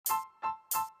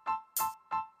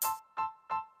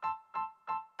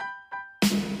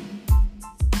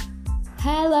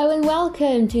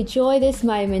welcome to Joy This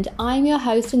Moment. I'm your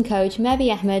host and coach, Mehbi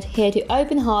Ahmed, here to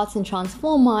open hearts and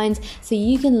transform minds so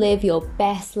you can live your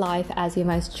best life as your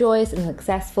most joyous and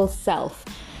successful self.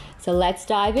 So let's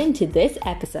dive into this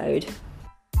episode.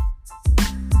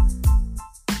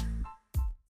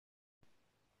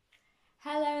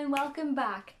 Hello and welcome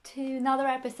back to another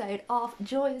episode of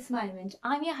Joy This Moment.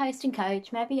 I'm your host and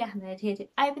coach, Mehbi Ahmed, here to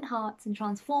open hearts and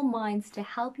transform minds to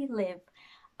help you live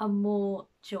a more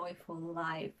joyful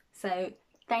life. So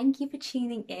thank you for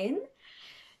tuning in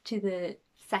to the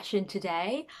session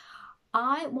today.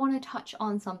 I want to touch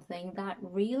on something that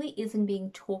really isn't being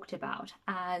talked about,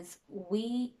 as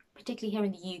we, particularly here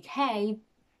in the UK,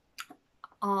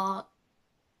 are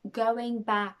going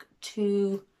back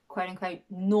to quote unquote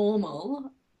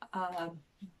normal a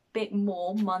bit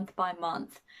more month by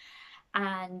month.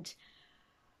 And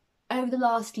over the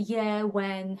last year,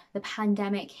 when the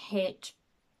pandemic hit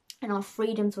and our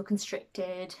freedoms were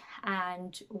constricted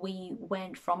and we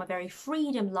went from a very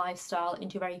freedom lifestyle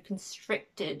into a very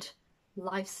constricted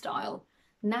lifestyle,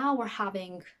 now we're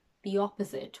having the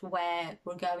opposite, where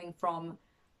we're going from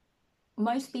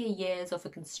mostly years of a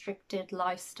constricted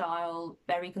lifestyle,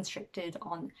 very constricted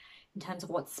in terms of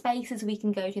what spaces we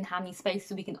can go to and how many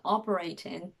spaces we can operate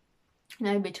in,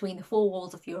 between the four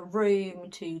walls of your room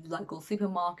to the local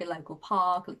supermarket, local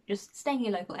park, just staying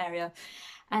in your local area.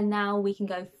 And now we can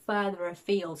go further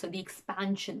afield. So the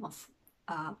expansion of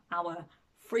our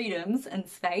freedoms and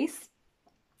space.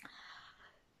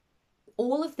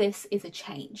 All of this is a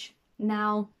change.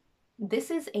 Now, this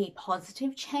is a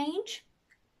positive change,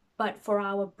 but for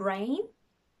our brain,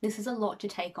 this is a lot to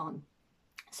take on.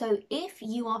 So if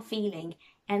you are feeling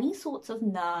any sorts of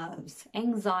nerves,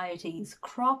 anxieties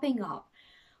cropping up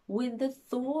with the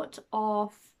thought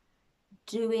of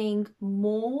doing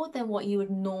more than what you would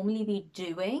normally be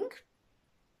doing,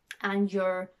 and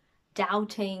you're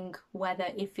doubting whether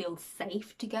it feels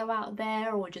safe to go out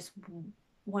there, or just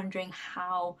wondering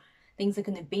how things are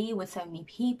going to be with so many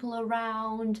people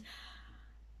around,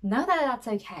 know that that's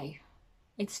okay.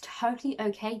 It's totally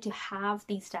okay to have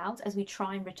these doubts as we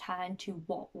try and return to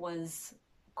what was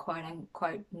quote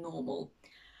unquote normal,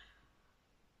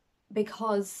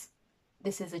 because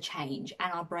this is a change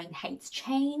and our brain hates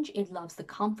change. It loves the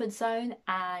comfort zone,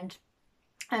 and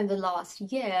over the last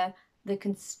year the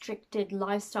constricted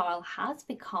lifestyle has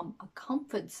become a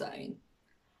comfort zone.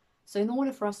 So in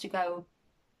order for us to go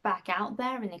back out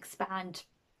there and expand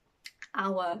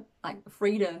our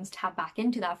freedoms, tap back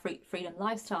into that freedom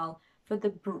lifestyle, for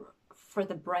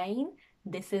the brain,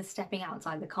 this is stepping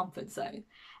outside the comfort zone.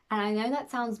 And I know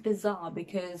that sounds bizarre,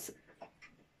 because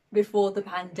before the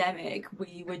pandemic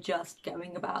we were just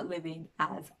going about living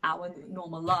as our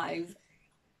normal lives,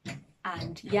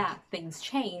 and yeah, things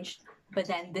changed, but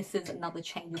then this is another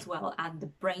change as well, and the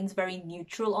brain's very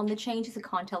neutral on the changes. It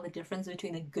can't tell the difference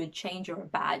between a good change or a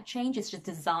bad change. It's just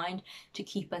designed to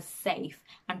keep us safe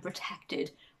and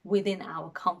protected within our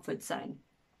comfort zone.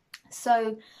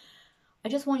 So I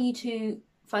just want you to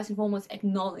first and foremost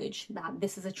acknowledge that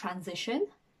this is a transition,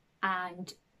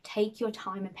 and take your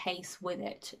time and pace with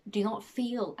it. Do not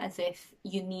feel as if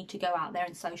you need to go out there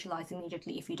and socialize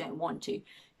immediately if you don't want to.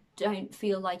 Don't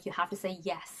feel like you have to say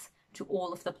yes to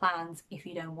all of the plans if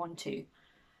you don't want to.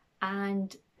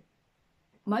 And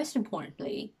most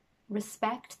importantly,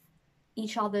 respect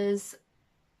each other's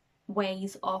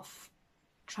ways of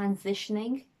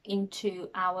transitioning into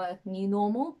our new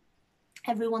normal.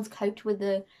 Everyone's coped with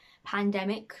the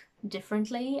pandemic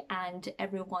differently, and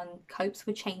everyone copes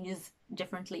with changes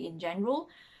differently in general.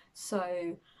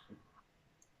 So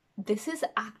this is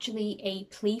actually a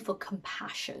plea for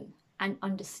compassion and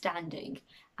understanding,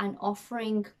 and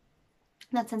offering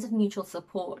that sense of mutual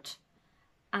support,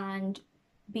 and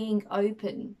being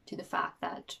open to the fact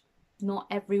that not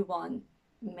everyone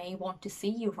may want to see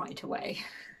you right away.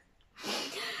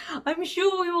 I'm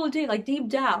sure we all do, deep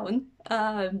down,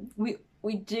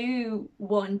 we do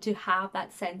want to have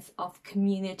that sense of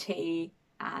community,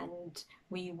 and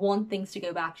we want things to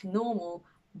go back to normal,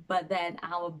 but then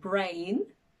our brain,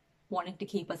 wanting to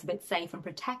keep us a bit safe and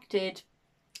protected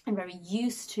and very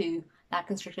used to that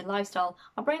constricted lifestyle,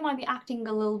 our brain might be acting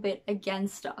a little bit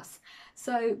against us.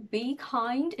 So be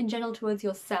kind and gentle towards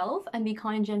yourself, and be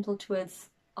kind and gentle towards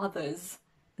others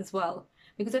as well.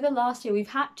 Because over the last year we've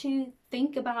had to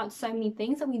think about so many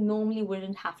things that we normally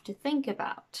wouldn't have to think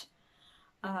about.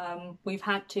 We've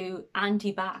had to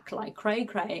anti-back like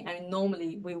cray-cray, and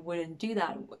normally we wouldn't do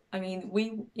that. I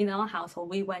mean, in our household,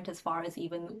 we went as far as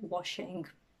even washing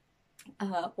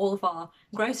all of our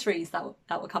groceries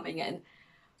that were coming in.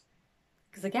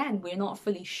 Because again, we're not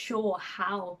fully sure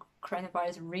how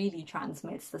coronavirus really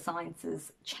transmits. The science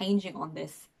is changing on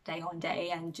this day on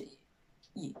day, and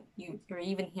you're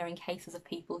even hearing cases of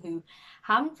people who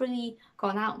haven't really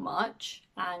gone out much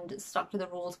and stuck to the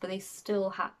rules, but they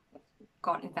still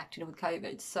got infected with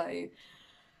COVID. So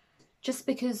just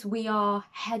because we are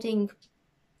heading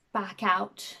back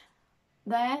out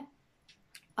there,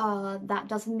 that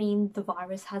doesn't mean the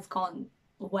virus has gone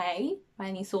away by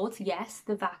any sorts. Yes,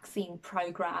 the vaccine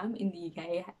program in the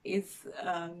UK is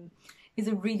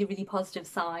a really, really positive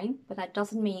sign, but that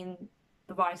doesn't mean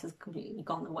the virus has completely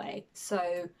gone away.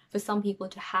 So for some people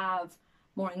to have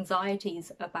more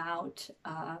anxieties about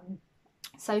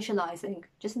socializing,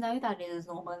 just know that it is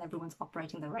normal and everyone's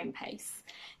operating their own pace.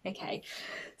 Okay,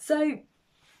 so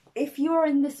if you're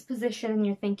in this position and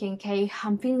you're thinking, okay,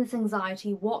 I'm feeling this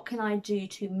anxiety, what can I do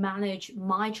to manage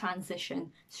my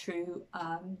transition through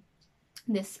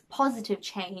this positive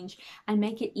change and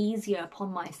make it easier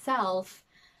upon myself,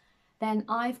 then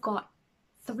I've got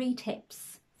 3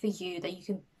 tips for you that you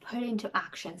can put into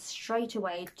action straight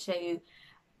away to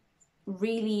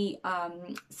really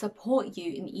support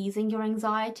you in easing your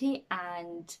anxiety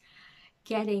and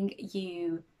getting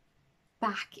you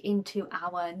back into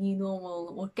our new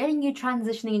normal, or getting you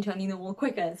transitioning into a new normal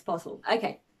quicker as possible.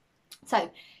 Okay, so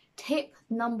tip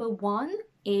number 1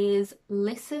 is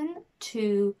listen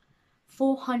to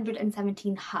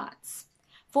 417 hertz.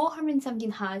 417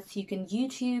 hertz, you can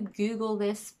YouTube, Google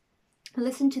this,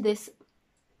 listen to this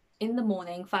in the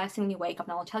morning, first thing when you wake up,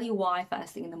 and I'll tell you why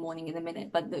first thing in the morning in a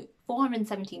minute, but the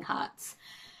 417 hertz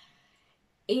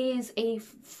is a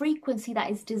frequency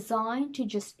that is designed to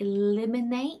just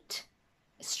eliminate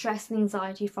stress and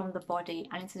anxiety from the body,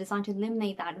 and it's designed to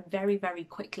eliminate that very, very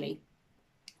quickly.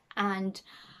 And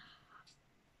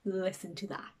listen to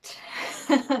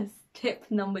that. Tip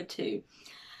number 2,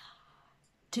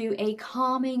 do a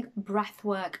calming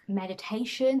breathwork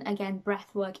meditation. Again,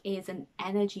 breathwork is an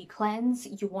energy cleanse.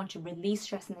 You want to release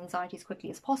stress and anxiety as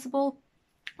quickly as possible.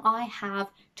 I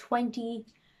have 20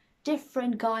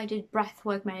 different guided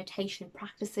breathwork meditation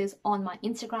practices on my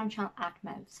Instagram channel at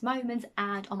Mev's Moments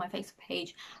and on my Facebook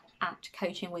page at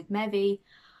Coaching with Mevi.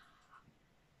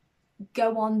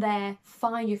 Go on there,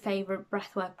 find your favorite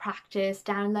breathwork practice,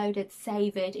 download it,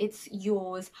 save it, it's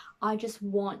yours. I just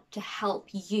want to help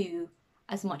you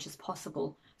as much as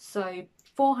possible. So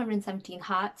 417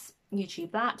 hertz,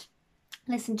 YouTube that,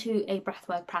 listen to a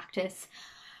breathwork practice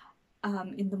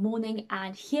in the morning,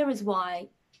 and here is why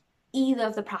either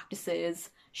of the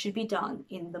practices should be done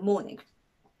in the morning.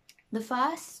 The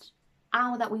first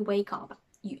hour that we wake up,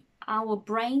 our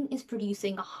brain is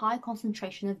producing a high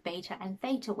concentration of beta and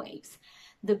theta waves.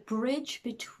 The bridge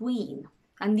between,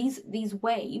 and these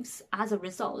waves, as a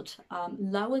result,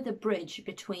 lower the bridge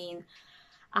between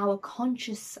our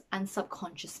conscious and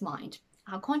subconscious mind.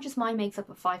 Our conscious mind makes up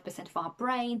of 5% of our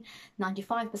brain,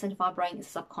 95% of our brain is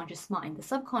subconscious mind. The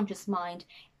subconscious mind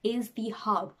is the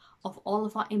hub of all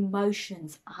of our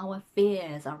emotions, our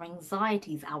fears, our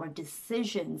anxieties, our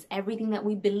decisions, everything that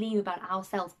we believe about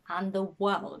ourselves and the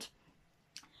world.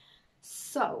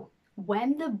 So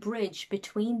when the bridge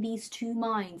between these 2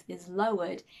 minds is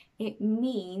lowered, it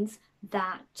means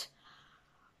that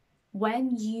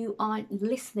when you aren't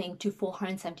listening to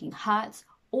 417 hertz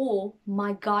or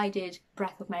my guided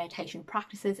breathwork meditation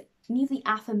practices, any of the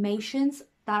affirmations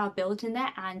that are built in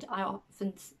there, and I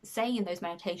often say in those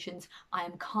meditations, I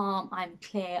am calm, I am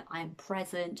clear, I am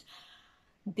present.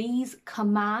 These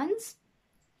commands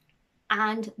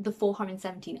and the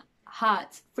 417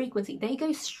 hertz frequency, they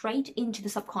go straight into the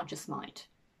subconscious mind.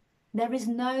 There is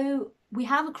no, we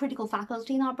have a critical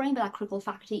faculty in our brain, but that critical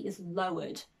faculty is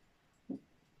lowered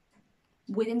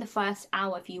within the first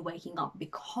hour of you waking up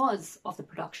because of the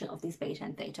production of these beta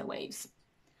and theta waves.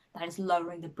 That is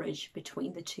lowering the bridge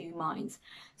between the 2 minds.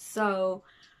 So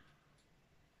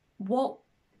what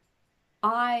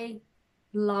I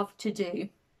love to do,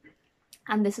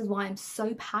 and this is why I'm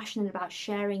so passionate about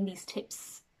sharing these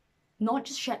tips, not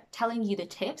just telling you the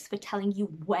tips, but telling you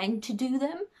when to do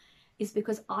them, is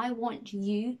because I want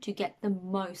you to get the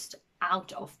most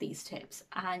out of these tips,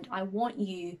 and I want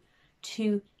you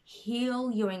to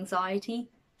heal your anxiety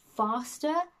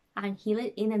faster and heal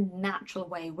it in a natural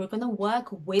way. We're going to work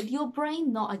with your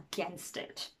brain, not against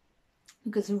it.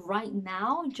 Because right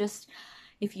now, just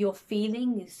if you're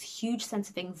feeling this huge sense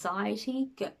of anxiety,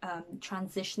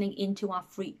 transitioning into our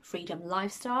freedom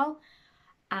lifestyle,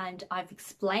 and I've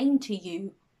explained to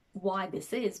you why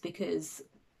this is, because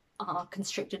our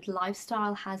constricted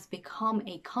lifestyle has become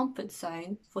a comfort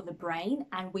zone for the brain,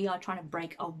 and we are trying to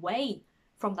break away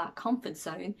from that comfort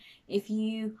zone. If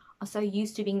you are so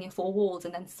used to being in 4 walls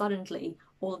and then suddenly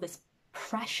all of this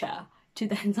pressure to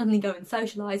then suddenly go and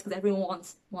socialize because everyone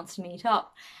wants to meet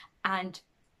up, and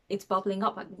it's bubbling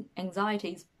up, like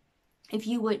anxieties, if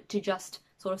you were to just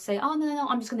sort of say, oh no,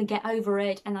 I'm just going to get over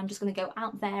it, and I'm just going to go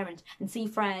out there and see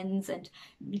friends and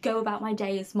go about my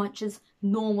day as much as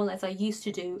normal as I used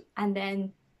to do, and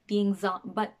then the anxiety,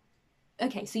 but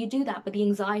okay, so you do that, but the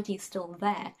anxiety is still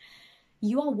there.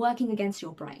 You are working against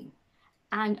your brain,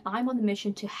 and I'm on a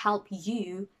mission to help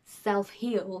you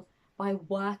self-heal by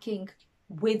working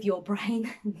with your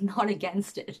brain, not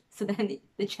against it. So then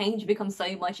the change becomes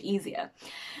so much easier.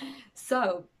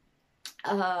 So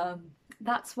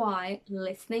that's why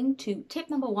listening to tip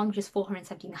number 1, which is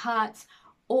 417 Hertz,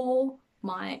 or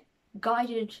my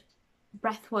guided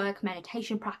breathwork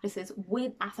meditation practices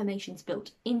with affirmations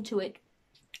built into it,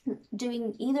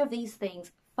 doing either of these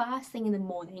things first thing in the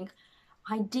morning,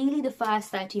 ideally the first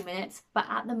 30 minutes, but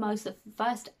at the most the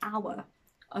first hour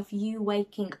of you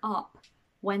waking up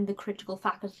when the critical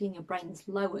faculty in your brain is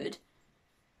lowered,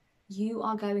 you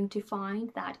are going to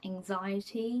find that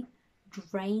anxiety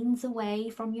drains away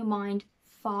from your mind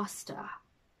faster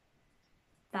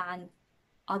than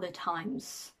other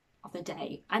times of the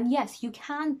day. And yes, you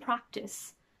can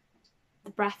practice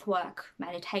the breathwork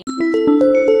meditation.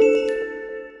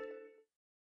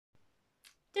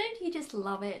 Don't you just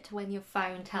love it when your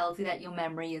phone tells you that your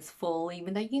memory is full,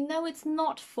 even though you know it's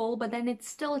not full, but then it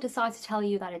still decides to tell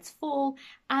you that it's full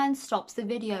and stops the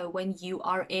video when you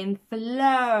are in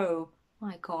flow?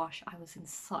 My gosh, I was in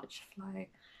such flow.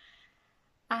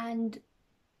 And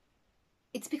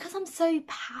it's because I'm so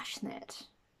passionate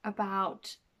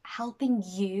about helping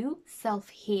you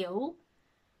self-heal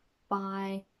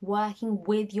by working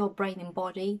with your brain and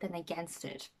body than against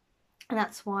it. And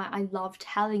that's why I love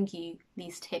telling you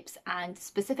these tips and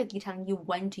specifically telling you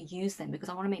when to use them, because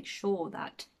I want to make sure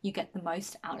that you get the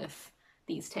most out of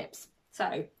these tips.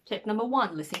 So tip number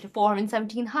 1, listening to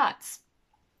 417 Hertz.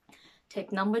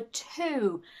 Tip number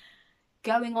 2,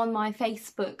 going on my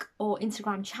Facebook or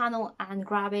Instagram channel and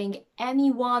grabbing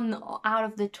any one out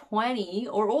of the 20,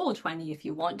 or all 20 if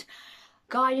you want,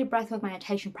 guided breathwork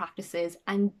meditation practices,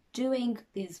 and doing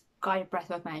these guided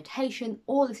breathwork meditation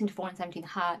or listening to 417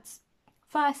 Hertz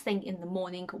first thing in the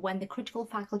morning when the critical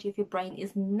faculty of your brain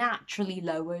is naturally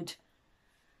lowered,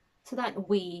 so that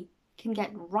we can get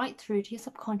right through to your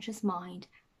subconscious mind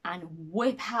and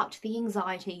whip out the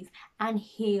anxieties and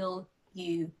heal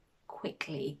you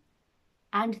quickly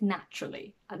and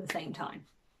naturally at the same time.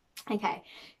 Okay,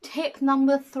 tip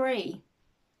number 3,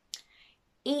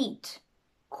 eat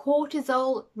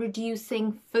cortisol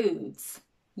reducing foods.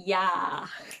 Yeah.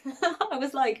 I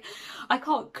was like,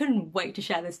 couldn't wait to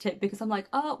share this tip, because I'm like,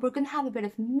 oh, we're gonna have a bit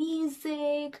of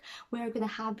music, we're gonna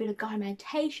have a bit of guided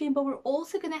meditation, but we're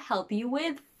also gonna help you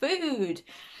with food.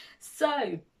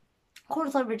 So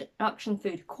cortisol reduction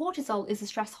food. Cortisol is a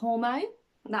stress hormone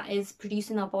that is produced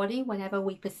in our body whenever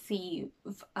we perceive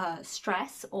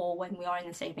stress, or when we are in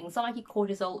a state of anxiety.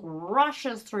 Cortisol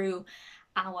rushes through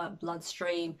our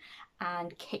bloodstream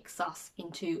and kicks us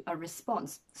into a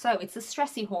response. So it's a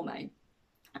stressy hormone,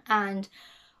 and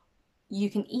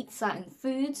you can eat certain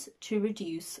foods to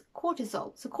reduce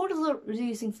cortisol. So cortisol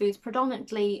reducing foods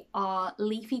predominantly are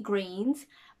leafy greens.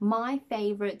 My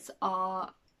favorites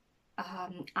are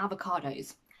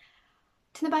avocados.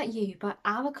 I don't know about you, but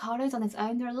avocados on its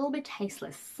own, they're a little bit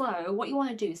tasteless. So what you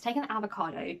want to do is take an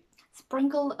avocado,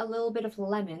 sprinkle a little bit of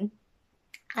lemon,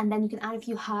 and then you can add a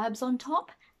few herbs on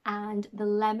top, and the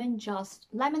lemon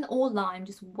or lime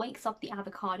just wakes up the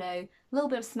avocado, a little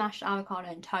bit of smashed avocado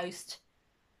and toast,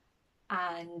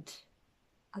 and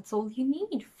that's all you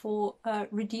need for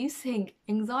reducing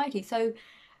anxiety. So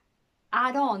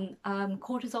add on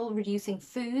cortisol reducing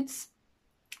foods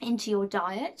into your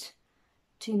diet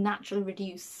to naturally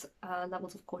reduce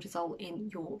levels of cortisol in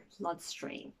your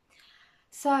bloodstream.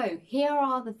 So here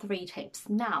are the 3 tips.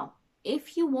 Now,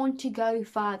 if you want to go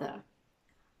further,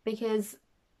 because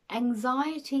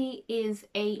anxiety is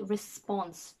a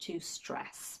response to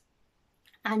stress,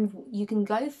 and you can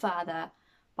go further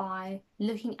by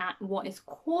looking at what is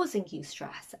causing you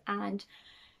stress. And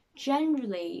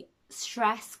generally,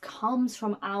 stress comes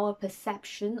from our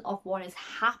perception of what is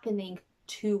happening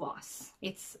to us.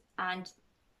 And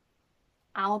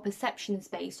our perception is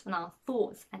based on our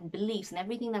thoughts and beliefs and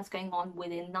everything that's going on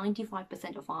within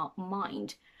 95% of our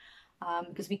mind.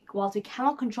 Because whilst we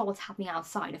cannot control what's happening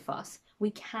outside of us,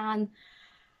 we can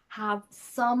have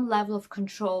some level of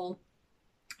control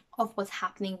of what's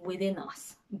happening within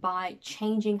us by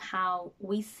changing how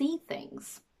we see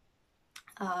things.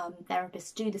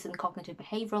 Therapists do this in cognitive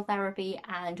behavioral therapy,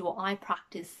 and what I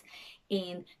practice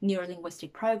in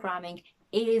neurolinguistic programming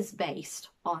is based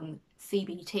on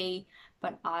CBT,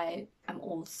 but I am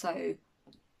also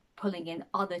pulling in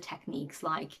other techniques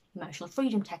like emotional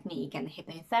freedom technique and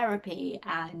hypnotherapy,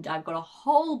 and I've got a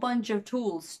whole bunch of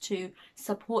tools to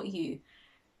support you.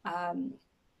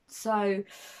 So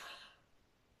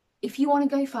if you want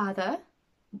to go further,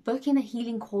 book in a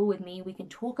healing call with me. We can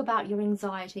talk about your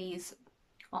anxieties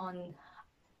on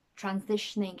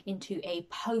transitioning into a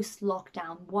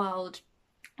post-lockdown world.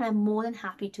 I'm more than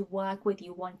happy to work with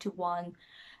you one-to-one.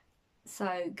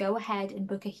 So go ahead and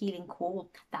book a healing call,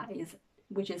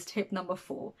 which is tip number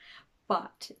 4.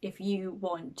 But if you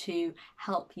want to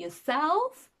help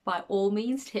yourself, by all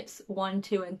means, tips 1,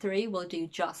 2, and 3 will do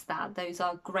just that. Those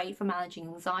are great for managing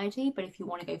anxiety, but if you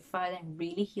want to go further and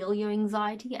really heal your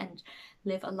anxiety and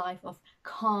live a life of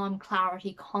calm,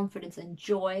 clarity, confidence, and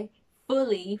joy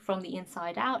fully from the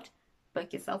inside out,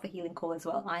 book yourself a healing call as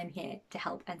well. I'm here to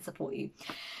help and support you.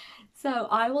 So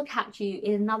I will catch you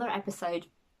in another episode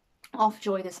of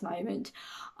Joy This Moment.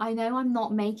 I know I'm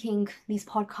not making these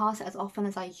podcasts as often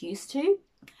as I used to.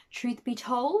 Truth be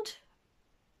told,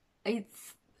 I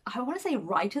want to say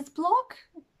writer's block,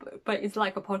 but it's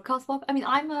like a podcast block. I mean,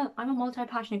 I'm a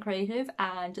multi-passionate creative,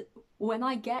 and when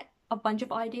I get a bunch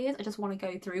of ideas, I just want to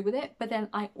go through with it. But then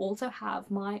I also have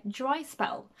my dry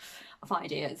spell of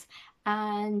ideas.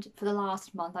 And for the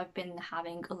last month, I've been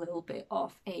having a little bit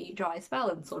of a dry spell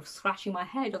and sort of scratching my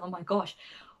head on, oh my gosh,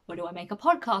 what do I make a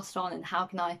podcast on, and how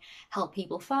can I help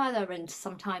people further? And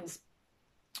sometimes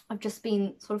I've just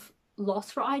been sort of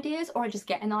lost for ideas, or I just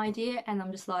get an idea and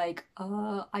I'm just like,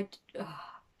 I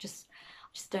just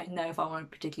don't know if I want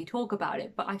to particularly talk about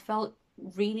it. But I felt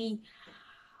really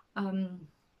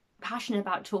passionate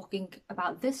about talking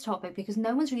about this topic because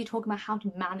no one's really talking about how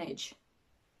to manage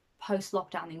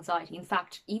post-lockdown anxiety. In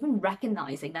fact, even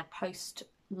recognizing that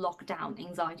post-lockdown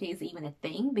anxiety is even a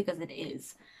thing, because it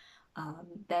is.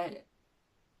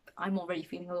 I'm already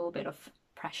feeling a little bit of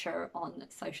pressure on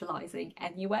socializing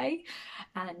anyway,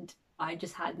 and I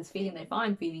just had this feeling that if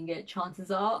I'm feeling it,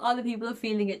 chances are other people are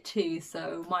feeling it too,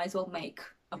 so might as well make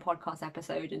a podcast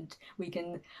episode and we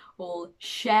can all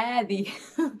share the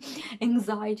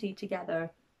anxiety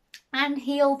together and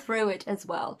heal through it as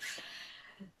well.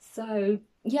 So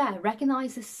yeah,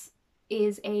 recognize this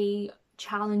is a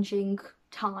challenging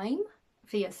time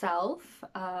for yourself.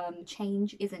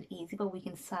 Change isn't easy, but we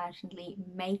can certainly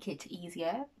make it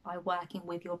easier by working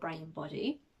with your brain and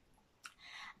body.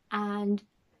 And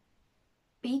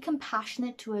be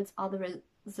compassionate towards others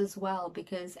as well,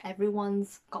 because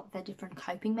everyone's got their different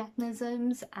coping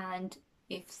mechanisms, and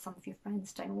if some of your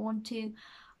friends don't want to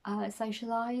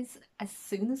socialize as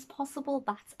soon as possible,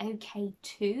 that's okay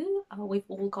too. We've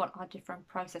all got our different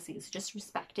processes, just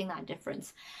respecting that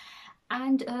difference.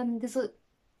 And there's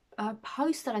a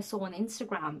post that I saw on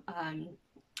Instagram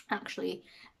actually,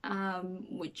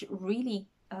 which really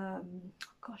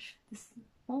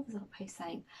what was that post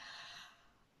saying?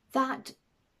 That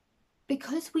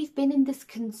because we've been in this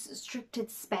constricted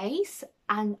space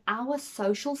and our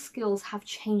social skills have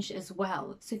changed as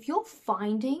well. So if you're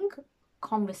finding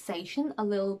conversation a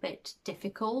little bit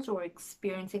difficult or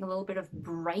experiencing a little bit of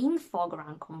brain fog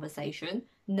around conversation,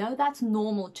 no, that's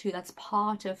normal too. That's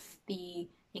part of the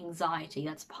anxiety.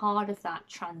 That's part of that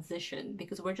transition,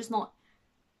 because we're just not,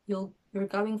 you're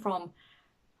going from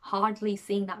hardly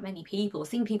seeing that many people,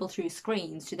 seeing people through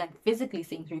screens, to then physically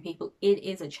seeing through people. It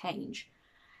is a change.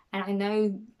 And I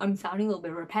know I'm sounding a little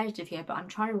bit repetitive here, but I'm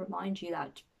trying to remind you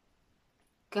that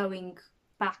going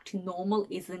back to normal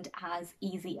isn't as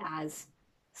easy as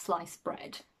sliced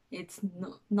bread. It's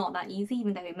not that easy,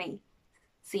 even though it may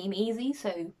seem easy.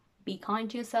 So be kind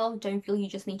to yourself. Don't feel you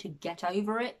just need to get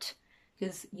over it,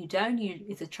 because you don't.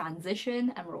 It's a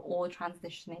transition, and we're all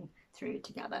transitioning through it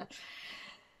together.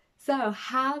 So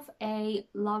have a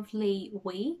lovely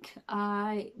week.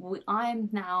 I'm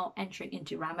now entering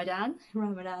into Ramadan.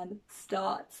 Ramadan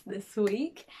starts this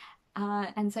week.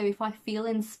 And so if I feel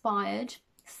inspired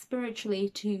spiritually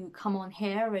to come on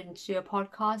here and do a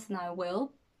podcast, then I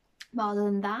will. But other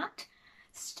than that,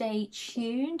 stay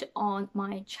tuned on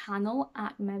my channel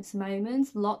at Mev's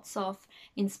Moments. Lots of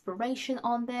inspiration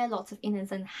on there, lots of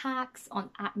inners and hacks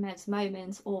on at Mev's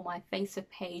Moments, or my Facebook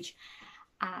page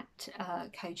at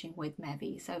Coaching with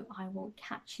Mevy. So I will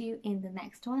catch you in the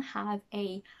next one. Have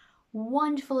a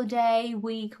wonderful day,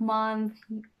 week, month,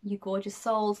 you gorgeous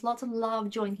souls. Lots of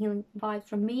love, joy and healing vibes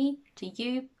from me to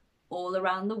you all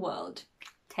around the world.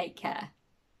 Take care.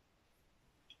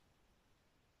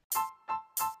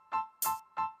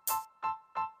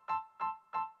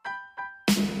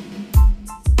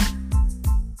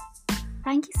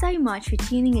 Thank you so much for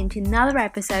tuning in to another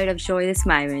episode of Joy This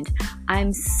Moment.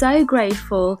 I'm so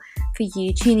grateful for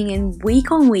you tuning in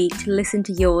week on week to listen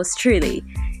to yours truly.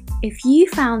 If you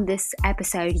found this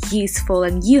episode useful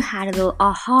and you had a little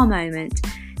aha moment,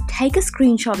 take a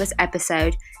screenshot of this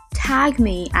episode, tag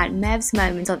me at Mev's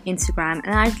Moments on Instagram,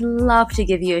 and I'd love to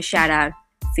give you a shout out.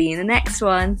 See you in the next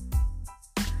one.